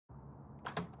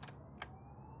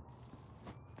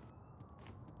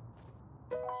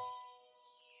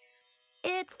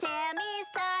It's Tammy's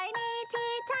Tiny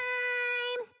Tea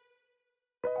Time!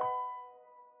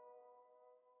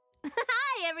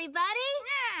 Hi, everybody!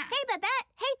 Hey, Babette!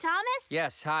 Hey, Thomas!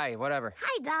 Yes, hi, whatever.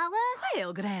 Hi, Dalla!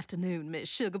 Well, good afternoon, Miss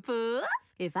Sugarpuss.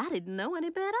 If I didn't know any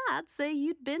better, I'd say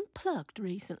you'd been plucked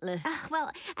recently. Well,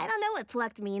 I don't know what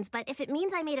plucked means, but if it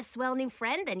means I made a swell new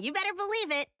friend, then you better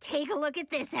believe it. Take a look at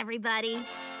this, everybody.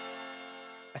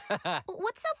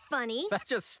 What's so funny? That's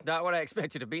just not what I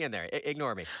expected to be in there.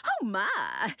 Ignore me. Oh,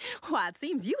 my. Why, it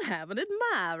seems you have an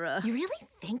admirer. You really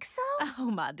think so?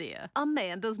 Oh, my dear. A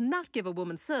man does not give a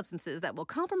woman substances that will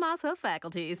compromise her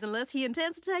faculties unless he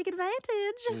intends to take advantage.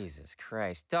 Jesus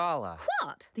Christ. Dalla.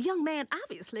 What? The young man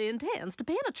obviously intends to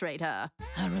penetrate her.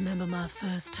 I remember my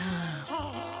first time.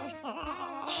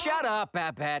 Shut up,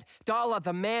 Babette. Dalla,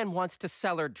 the man wants to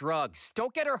sell her drugs.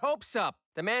 Don't get her hopes up.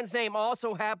 The man's name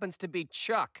also happens to be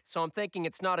Chuck, so I'm thinking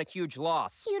it's not a huge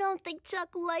loss. You don't think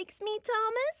Chuck likes me,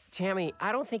 Thomas? Tammy,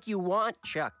 I don't think you want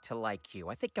Chuck to like you.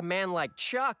 I think a man like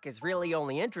Chuck is really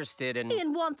only interested in...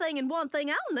 In one thing and one thing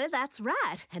only, that's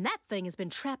right. And that thing has been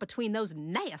trapped between those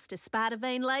nasty spider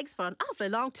vein legs for an awfully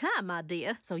long time, my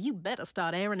dear. So you better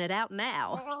start airing it out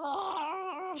now.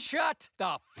 Shut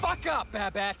the fuck up,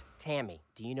 Babette! Tammy,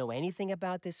 do you know anything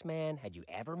about this man? Had you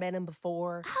ever met him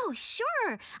before? Oh,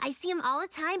 sure. I see him all the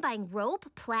time buying rope,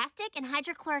 plastic, and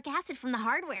hydrochloric acid from the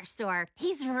hardware store.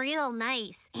 He's real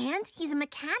nice. And he's a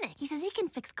mechanic. He says he can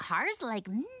fix cars like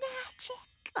magic.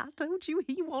 I told you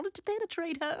he wanted to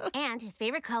penetrate her. And his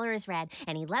favorite color is red,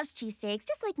 and he loves cheesesteaks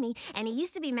just like me, and he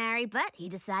used to be married, but he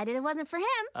decided it wasn't for him.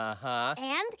 Uh-huh.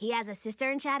 And he has a sister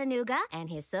in Chattanooga, and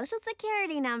his social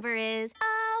security number is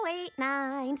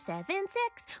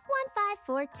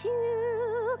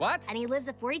 089761542. What? And he lives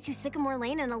at 42 Sycamore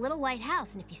Lane in a little white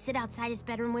house, and if you sit outside his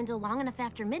bedroom window long enough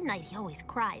after midnight, he always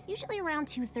cries, usually around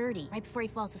 2:30, right before he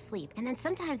falls asleep. And then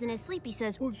sometimes in his sleep he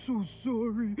says, "I'm so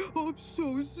sorry, I'm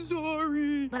so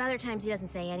sorry." But other times he doesn't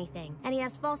say anything. And he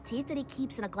has false teeth that he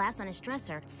keeps in a glass on his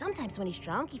dresser. Sometimes when he's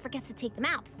drunk, he forgets to take them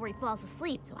out before he falls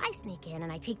asleep. So I sneak in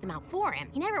and I take them out for him.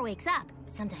 He never wakes up,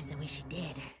 but sometimes I wish he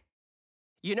did.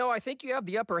 You know, I think you have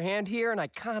the upper hand here, and I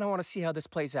kind of want to see how this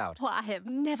plays out. Well, I have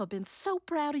never been so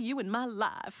proud of you in my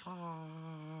life.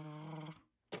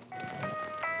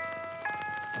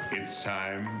 It's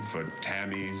time for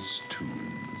Tammy's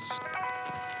Tunes.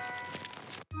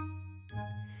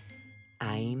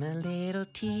 I'm a little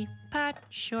teapot,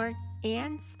 short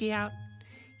and stout.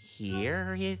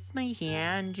 Here is my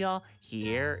handle,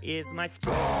 here is my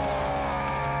straw.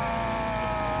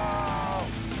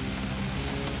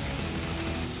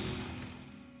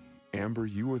 Amber,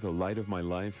 you are the light of my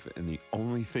life and the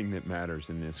only thing that matters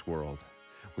in this world.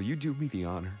 Will you do me the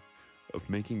honor of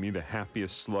making me the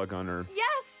happiest slug on earth?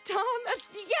 Yes, Tom.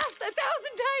 Yes, 1,000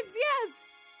 times yes.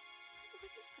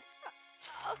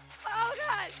 Oh,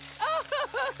 God. Oh,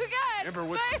 God. Amber,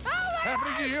 what's happening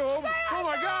happening to you? Oh, my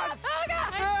God. Oh,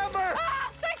 God. Amber!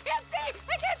 Ah, I can't see. I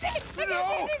can't see. I can't see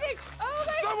anything. Oh,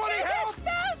 my Somebody skin help! is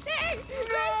melting.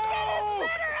 No! My skin is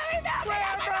literally melting.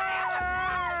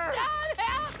 Amber! Don't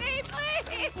help me,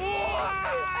 please. Why?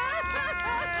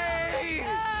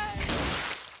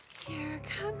 Here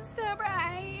comes the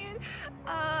bride,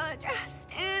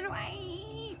 dressed in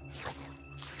white.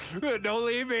 Don't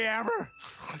leave me, Amber.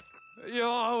 You'll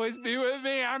always be with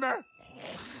me, Amber.